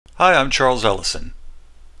Hi, I'm Charles Ellison,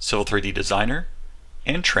 Civil 3D designer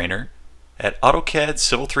and trainer at AutoCAD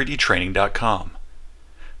Civil3Dtraining.com.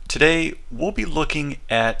 Today we'll be looking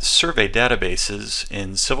at survey databases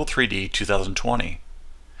in Civil 3D 2020.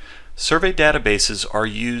 Survey databases are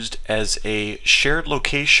used as a shared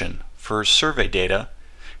location for survey data,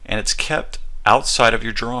 and it's kept outside of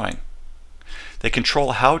your drawing. They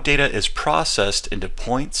control how data is processed into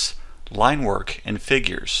points, line work, and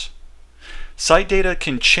figures. Site data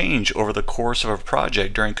can change over the course of a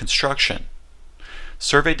project during construction.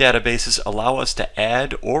 Survey databases allow us to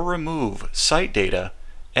add or remove site data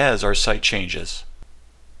as our site changes.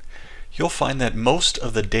 You'll find that most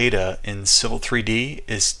of the data in Civil 3D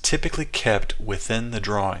is typically kept within the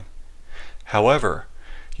drawing. However,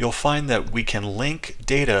 you'll find that we can link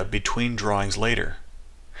data between drawings later.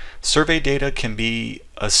 Survey data can be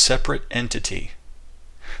a separate entity.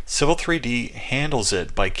 Civil 3D handles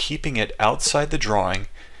it by keeping it outside the drawing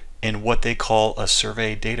in what they call a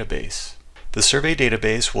survey database. The survey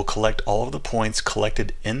database will collect all of the points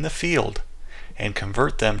collected in the field and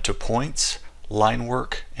convert them to points, line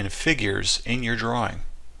work, and figures in your drawing.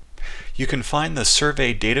 You can find the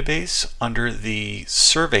survey database under the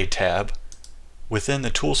Survey tab within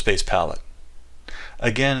the Toolspace palette.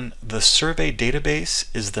 Again, the survey database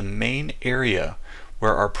is the main area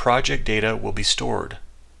where our project data will be stored.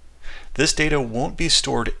 This data won't be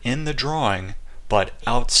stored in the drawing, but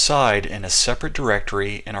outside in a separate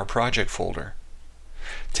directory in our project folder.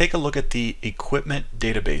 Take a look at the equipment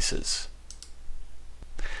databases.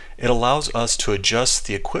 It allows us to adjust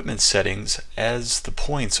the equipment settings as the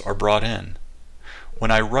points are brought in.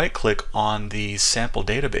 When I right-click on the sample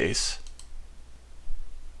database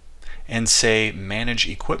and say Manage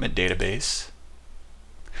Equipment Database,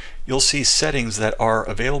 you'll see settings that are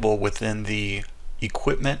available within the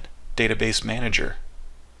Equipment Database Manager.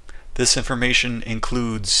 This information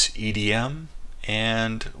includes EDM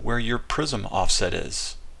and where your prism offset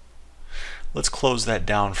is. Let's close that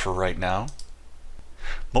down for right now.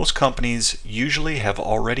 Most companies usually have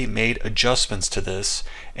already made adjustments to this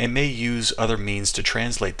and may use other means to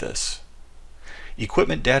translate this.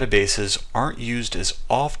 Equipment databases aren't used as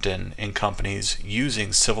often in companies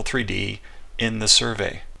using Civil 3D in the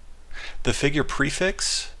survey. The figure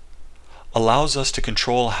prefix allows us to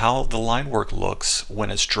control how the line work looks when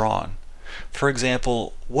it's drawn. For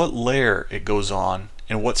example, what layer it goes on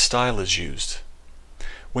and what style is used.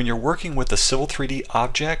 When you're working with a Civil 3D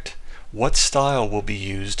object, what style will be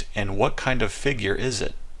used and what kind of figure is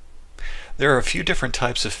it? There are a few different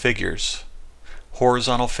types of figures.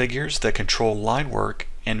 Horizontal figures that control line work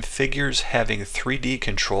and figures having 3D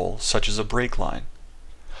control such as a break line.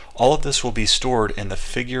 All of this will be stored in the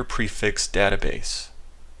figure prefix database.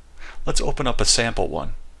 Let's open up a sample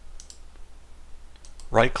one.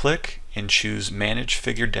 Right-click and choose Manage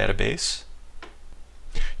Figure Database.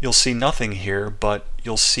 You'll see nothing here, but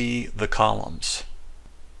you'll see the columns.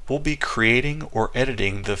 We'll be creating or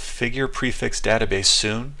editing the figure prefix database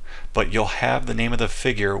soon, but you'll have the name of the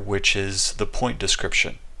figure, which is the point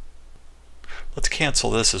description. Let's cancel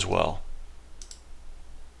this as well.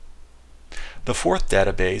 The fourth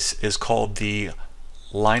database is called the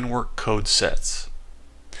Line Work Code Sets.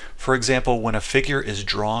 For example, when a figure is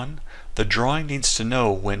drawn, the drawing needs to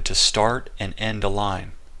know when to start and end a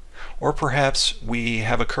line. Or perhaps we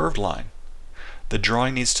have a curved line. The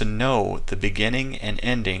drawing needs to know the beginning and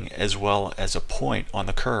ending as well as a point on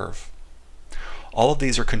the curve. All of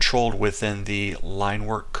these are controlled within the Line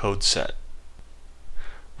Work Code Set.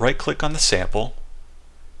 Right-click on the sample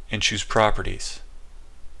and choose Properties.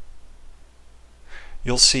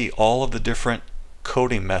 You'll see all of the different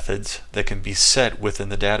coding methods that can be set within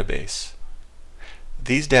the database.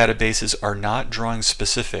 These databases are not drawing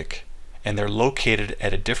specific, and they're located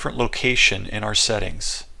at a different location in our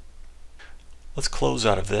settings. Let's close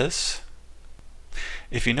out of this.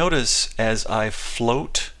 If you notice, as I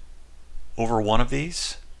float over one of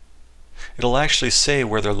these, it'll actually say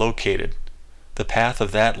where they're located, the path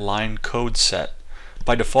of that line code set,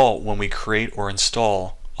 by default when we create or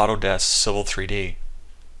install Autodesk Civil 3D.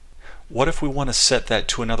 What if we want to set that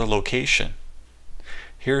to another location?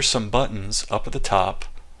 Here are some buttons up at the top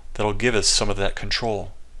that'll give us some of that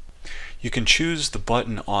control. You can choose the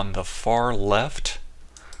button on the far left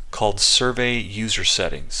called Survey User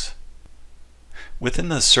Settings. Within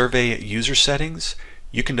the Survey User Settings,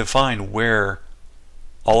 you can define where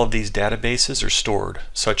all of these databases are stored,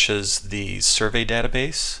 such as the Survey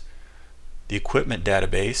Database, the Equipment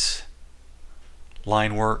Database,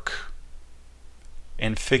 Line Work,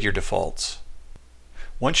 and Figure Defaults.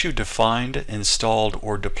 Once you've defined, installed,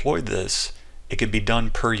 or deployed this, it can be done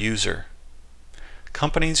per user.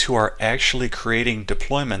 Companies who are actually creating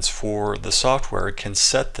deployments for the software can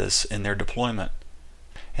set this in their deployment.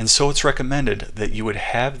 And so it's recommended that you would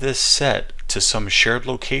have this set to some shared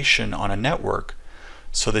location on a network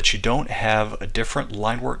so that you don't have a different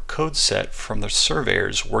linework code set from the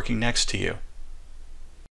surveyors working next to you.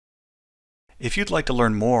 If you'd like to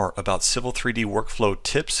learn more about Civil 3D workflow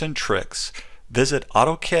tips and tricks, visit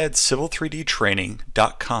AutoCAD Civil 3D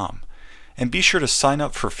Training.com and be sure to sign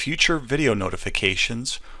up for future video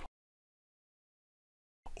notifications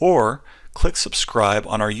or click subscribe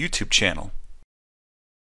on our YouTube channel.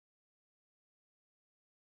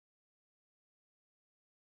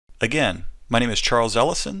 Again, my name is Charles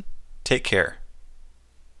Ellison. Take care.